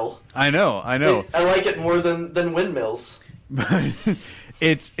favorite mill. I know. I like it more than windmills.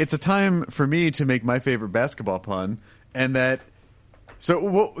 It's a time for me to make my favorite basketball pun, and that.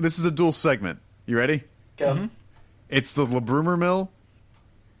 So this is a dual segment. You ready? Go. Mm-hmm. It's the LeBrumer Mill,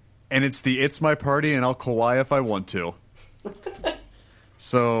 and it's the It's My Party, and I'll Kawhi if I want to.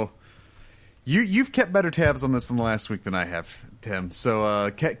 So, you've kept better tabs on this than last week than I have, Tim.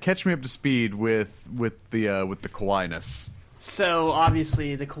 So catch me up to speed with the Kawhi-ness. So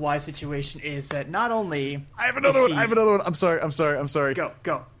obviously the Kawhi situation is that not only I have another one. I'm sorry.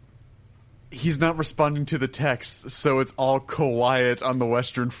 Go. He's not responding to the text, so it's all quiet on the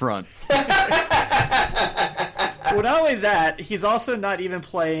Western Front. Well, not only that, he's also not even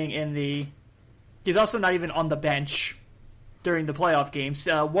he's also not even on the bench during the playoff games.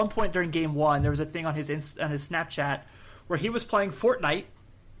 One point during Game 1, there was a thing on his Snapchat where he was playing Fortnite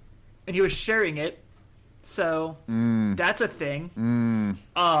and he was sharing it. So that's a thing.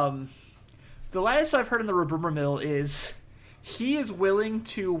 The latest I've heard in the LeBrumer Mill is he is willing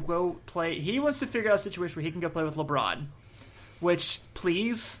to go play. He wants to figure out a situation where he can go play with LeBron. Which,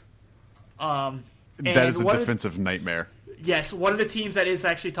 please. That is a defensive nightmare. Yes, one of the teams that is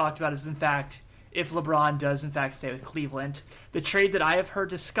actually talked about is, in fact, if LeBron does, in fact, stay with Cleveland. The trade that I have heard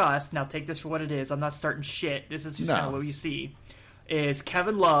discussed, now take this for what it is, I'm not starting shit, this is just kind of what you see, is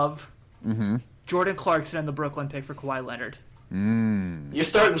Kevin Love, Jordan Clarkson, and the Brooklyn pick for Kawhi Leonard. You're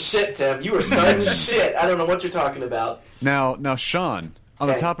starting shit, Tim. You are starting shit. I don't know what you're talking about. Now, Sean, on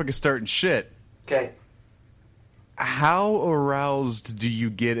the topic of starting shit, okay, how aroused do you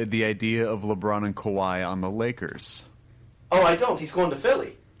get at the idea of LeBron and Kawhi on the Lakers? Oh, I don't. He's going to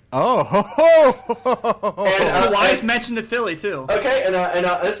Philly. Oh, and Kawhi's mentioned to Philly too. Okay, and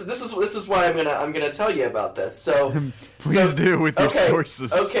this is why I'm gonna tell you about this. So please do with your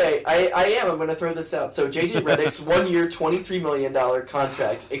sources. Okay, I am. I'm gonna throw this out. So JJ Redick's 1 year, $23 million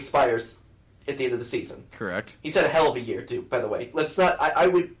contract expires at the end of the season. Correct. He's had a hell of a year too. By the way, let's not. I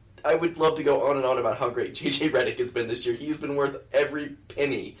would love to go on and on about how great JJ Redick has been this year. He's been worth every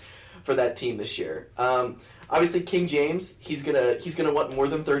penny for that team this year. Obviously, King James, he's gonna want more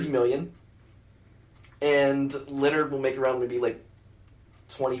than $30 million, and Leonard will make around maybe like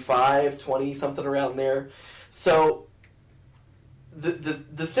 25, 20, something around there. So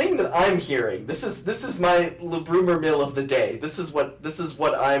the thing that I'm hearing, this is my LeBrumer mill of the day. This is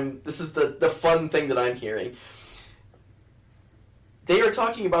the fun thing that I'm hearing. They are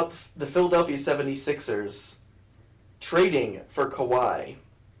talking about the Philadelphia 76ers trading for Kawhi.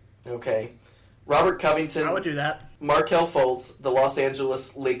 Okay. Robert Covington. I would do that. Markelle Fultz, the Los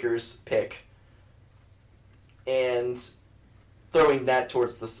Angeles Lakers pick, and throwing that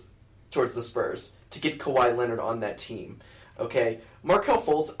towards the Spurs to get Kawhi Leonard on that team. Okay, Markelle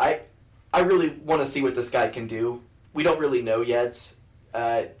Fultz, I really want to see what this guy can do. We don't really know yet.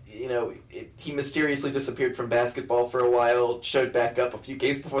 He mysteriously disappeared from basketball for a while, showed back up a few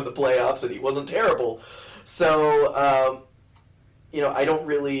games before the playoffs, and he wasn't terrible. So, I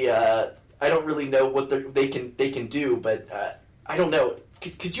don't really know what they can do, but I don't know.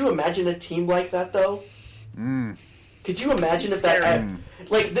 Could you imagine a team like that though? Could you imagine if that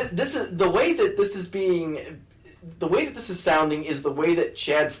this is the way that this is being, the way that this is sounding is the way that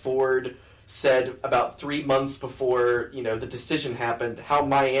Chad Ford said about 3 months before the decision happened. How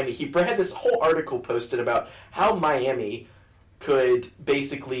Miami, he had this whole article posted about how Miami could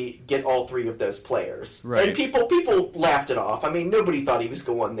basically get all three of those players, right. And people laughed it off. I mean, nobody thought he was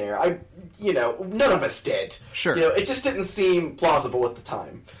going there. None of us did. Sure, it just didn't seem plausible at the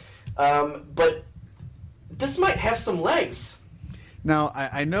time. But this might have some legs. Now,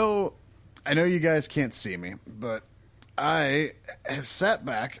 I know you guys can't see me, but I have sat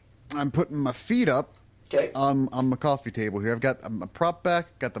back. I'm putting my feet up on my coffee table here. I've got a prop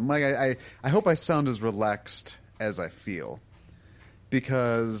back, got the mic. I hope I sound as relaxed as I feel,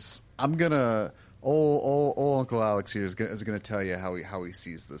 because I'm gonna old Uncle Alex here is gonna tell you how he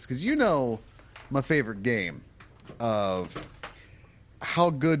sees this, because my favorite game of how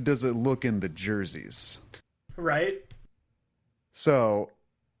good does it look in the jerseys, right? So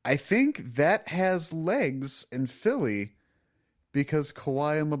I think that has legs in Philly, because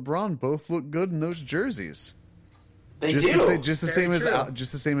Kawhi and LeBron both look good in those jerseys. They just do. Just the same as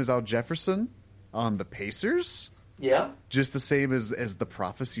Al Jefferson on the Pacers. Yeah. Just the same as the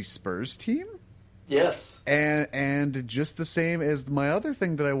Prophecy Spurs team. Yes. And just the same as my other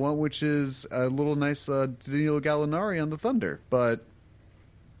thing that I want, which is a little nice Danilo Gallinari on the Thunder. But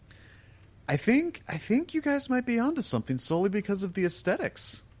I think you guys might be onto something solely because of the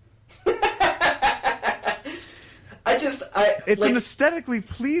aesthetics. It's an aesthetically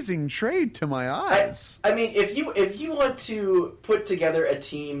pleasing trade to my eyes. I mean, if you want to put together a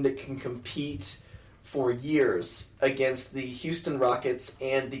team that can compete for years against the Houston Rockets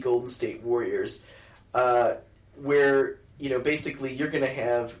and the Golden State Warriors, where basically you're going to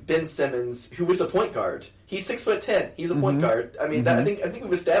have Ben Simmons, who was a point guard. He's 6'10". He's a point guard. I mean, I think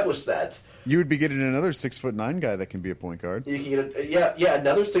we've established that. You would be getting another 6'9" guy that can be a point guard. You can get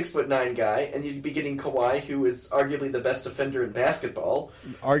another 6'9" guy, and you'd be getting Kawhi, who is arguably the best defender in basketball,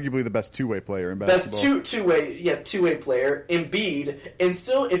 arguably the best two-way player in basketball. Best two-way player, Embiid, and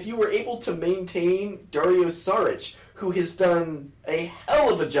still, if you were able to maintain Dario Saric, who has done a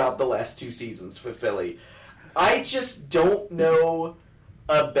hell of a job the last 2 seasons for Philly, I just don't know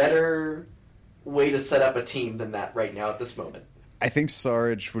a better way to set up a team than that right now at this moment. I think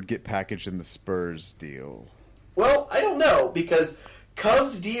Saric would get packaged in the Spurs deal. Well, I don't know, because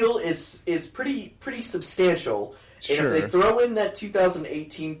Cubs' deal is pretty substantial. Sure. And if they throw in that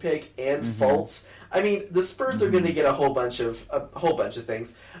 2018 pick and Fultz, I mean, the Spurs are going to get a whole bunch of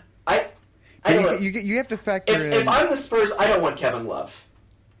things. I don't know. You have to factor in. If I'm the Spurs, I don't want Kevin Love.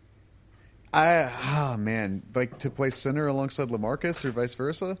 Man, like to play center alongside LaMarcus or vice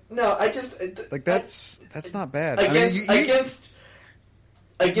versa. No, I just that's not bad.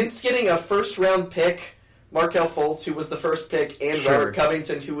 Against getting a first round pick, Markelle Fultz, who was the first pick, and sure. Robert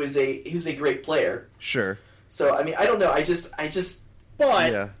Covington, who's a great player. Sure. So I mean, I don't know. I just.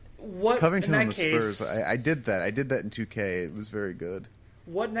 But yeah. What Covington in that on the case, Spurs? I did that. I did that in 2K. It was very good.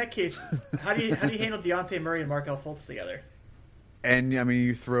 What in that case? How do you handle Dejounte Murray and Markelle Fultz together? And I mean,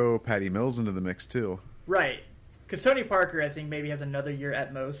 you throw Patty Mills into the mix too. Right. Because Tony Parker, I think, maybe has another year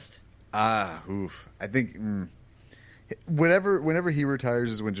at most. Oof. I think whenever he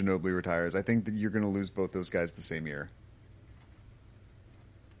retires is when Ginobili retires. I think that you're going to lose both those guys the same year.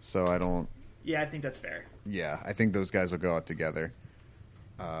 So I don't. Yeah, I think that's fair. Yeah, I think those guys will go out together.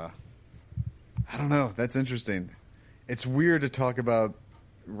 I don't know. That's interesting. It's weird to talk about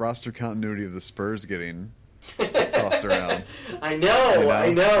roster continuity of the Spurs getting tossed around. I know. I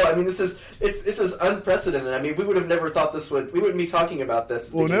mean, this is unprecedented. I mean, we would have never thought we wouldn't be talking about this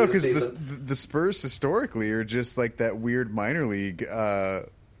at the beginning of the season. The Spurs historically are just like that weird minor league,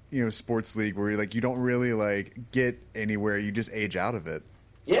 sports league where you don't really get anywhere. You just age out of it.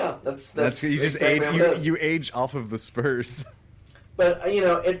 Yeah, that's you just exactly age, what it is. you age off of the Spurs. But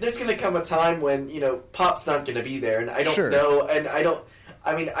there's going to come a time when Pop's not going to be there, and I don't Sure. know, and I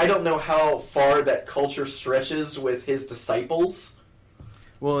don't know how far that culture stretches with his disciples.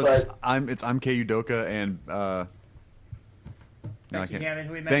 Well, But- I'm K. Udoka and no, I Becky can't. Hammond,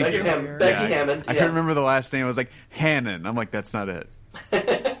 who we Thank mentioned you. earlier. Becky Hammond. I yeah. couldn't remember the last name. I was like Hannon. I'm like, that's not it.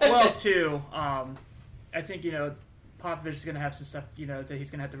 Well, too, I think Popovich is going to have some stuff that he's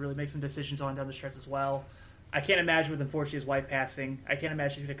going to have to really make some decisions on down the stretch as well. I can't imagine with unfortunately his wife passing. I can't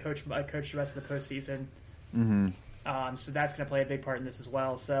imagine he's going to coach the rest of the postseason. Mm-hmm. So that's going to play a big part in this as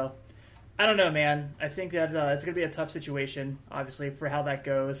well. So I don't know, man. I think that it's going to be a tough situation, obviously, for how that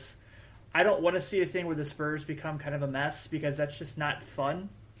goes. I don't want to see a thing where the Spurs become kind of a mess because that's just not fun.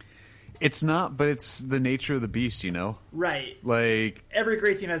 It's not, but it's the nature of the beast, Right. Like, Every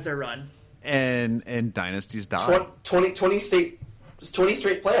great team has their run. and dynasties die. 20 straight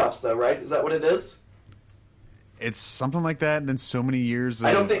playoffs, though, right? Is that what it is? It's something like that, and then so many years.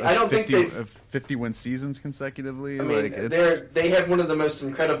 I don't think they've- of 50-win seasons consecutively. I mean, like it's, they have one of the most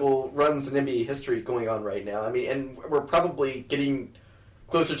incredible runs in NBA history going on right now. I mean, and we're probably getting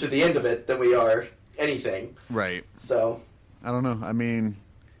closer to the end of it than we are anything. right. So, I don't know. I mean,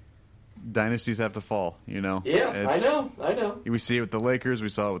 dynasties have to fall. yeah, It's- I know. We see it with the Lakers. We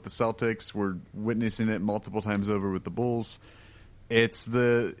saw it with the Celtics. We're witnessing it multiple times over with the Bulls.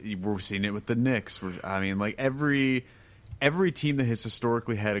 We're seeing it with the Knicks. Every team that has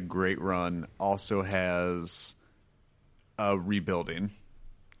historically had a great run also has a rebuilding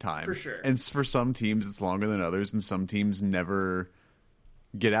time. For sure. And for some teams, it's longer than others, and some teams never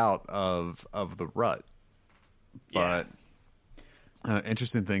get out of the rut. Yeah. But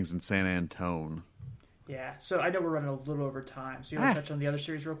interesting things in San Antone. Yeah. So I know we're running a little over time. So you want to touch on the other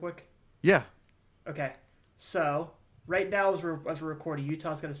series real quick? Yeah. Okay. So right now, as we're recording,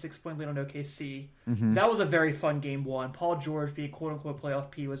 Utah's got a 6-point lead on OKC. Mm-hmm. That was a very fun game one. Paul George being quote-unquote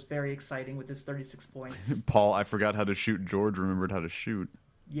playoff P was very exciting with his 36 points. Paul, I forgot how to shoot. George remembered how to shoot.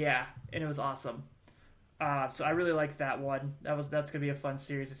 Yeah, and it was awesome. So I really like that one. That's going to be a fun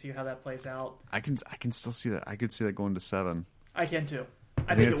series to see how that plays out. I can still see that. I could see that going to 7. I can too.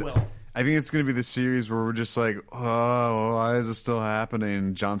 I think it will. I think it's going to be the series where we're just like, oh, why is this still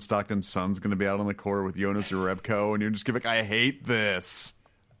happening? John Stockton's son's going to be out on the court with Jonas Jerebko, and you're just going to be like, I hate this.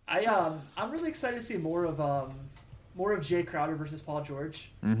 I'm really excited to see more of Jay Crowder versus Paul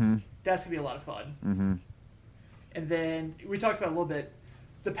George. Mm-hmm. That's gonna be a lot of fun. Mm-hmm. And then we talked about a little bit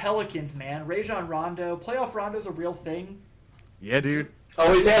the Pelicans, man. Rajon Rondo, playoff Rondo's a real thing. Yeah, dude.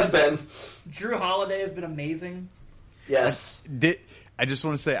 Always has been. Drew Holiday has been amazing. Yes. I just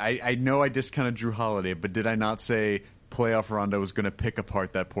want to say, I know I discounted Drew Holiday, but did I not say playoff Rondo was going to pick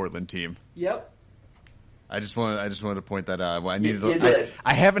apart that Portland team? Yep. I just wanted to point that out. You did.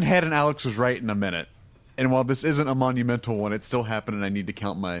 I haven't had an Alex was right in a minute, and while this isn't a monumental one, it's still happening. I need to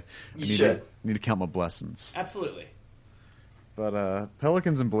count my. Need to count my blessings. Absolutely. But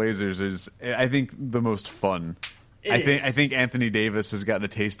Pelicans and Blazers is, I think, the most fun. It I is. think Anthony Davis has gotten a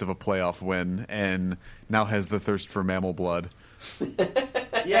taste of a playoff win and now has the thirst for mammal blood.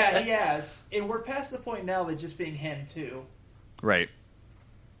 Yeah, he has. And we're past the point now of it just being him, too. Right.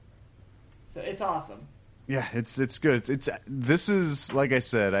 So it's awesome. Yeah, it's good. This is, like I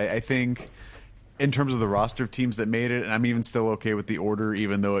said, I think in terms of the roster of teams that made it, and I'm even still okay with the order,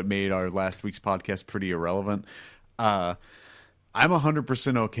 even though it made our last week's podcast pretty irrelevant. I'm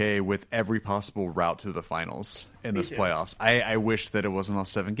 100% okay with every possible route to the finals in this too. playoffs. I wish that it wasn't all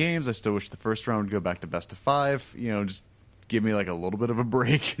 7 games. I still wish the first round would go back to best of 5. Just give me like a little bit of a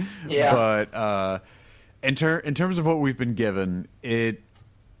break. Yeah. But in terms of what we've been given,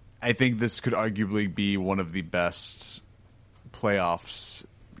 I think this could arguably be one of the best playoffs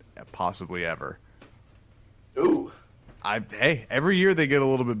possibly ever. Ooh. Every year they get a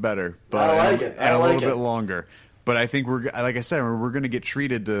little bit better, but I like it. and a little bit longer. But I think like I said, we're going to get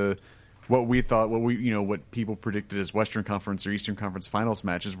treated to what we thought, what people predicted as Western Conference or Eastern Conference Finals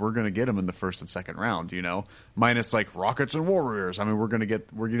matches. We're going to get them in the first and second round, minus like Rockets and Warriors. I mean, we're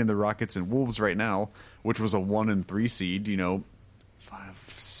getting the Rockets and Wolves right now, which was a 1 and 3 seed, 8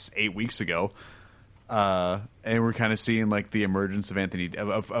 weeks ago. And we're kind of seeing like the emergence of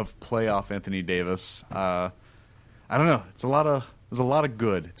of playoff Anthony Davis. I don't know. There's a lot of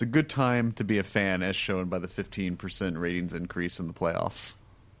good. It's a good time to be a fan, as shown by the 15% ratings increase in the playoffs.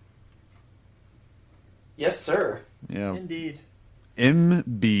 Yes, sir. Yeah. Indeed.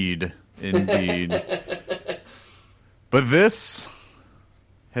 Indeed. But this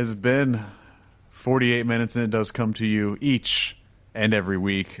has been 48 minutes, and it does come to you each and every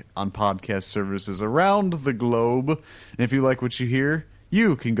week on podcast services around the globe. And if you like what you hear,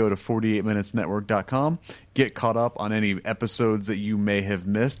 you can go to 48minutesnetwork.com, get caught up on any episodes that you may have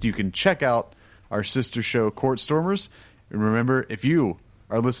missed. You can check out our sister show, Court Stormers. And remember, if you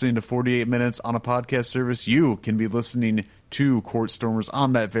are listening to 48 Minutes on a podcast service, you can be listening to Court Stormers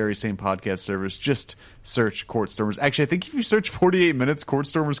on that very same podcast service. Just search Court Stormers. Actually, I think if you search 48 Minutes, Court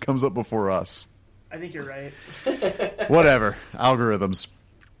Stormers comes up before us. I think you're right. Whatever. Algorithms.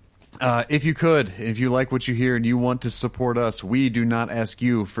 If you like what you hear and you want to support us, we do not ask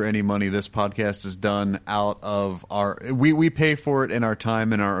you for any money. This podcast is done out of we pay for it in our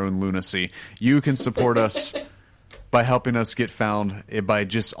time and our own lunacy. You can support us by helping us get found by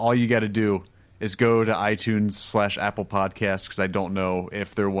just all you got to do is go to iTunes/Apple Podcasts, because I don't know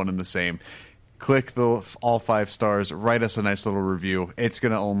if they're one and the same. Click the all 5 stars, write us a nice little review. It's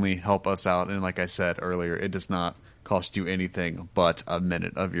going to only help us out. And like I said earlier, it does not cost you anything but a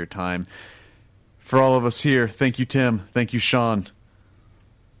minute of your time. For all of us here, thank you, Tim. Thank you, Sean.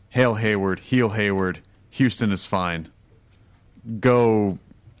 Hail Hayward. Heel Hayward. Houston is fine. Go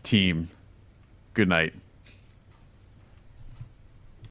team. Good night.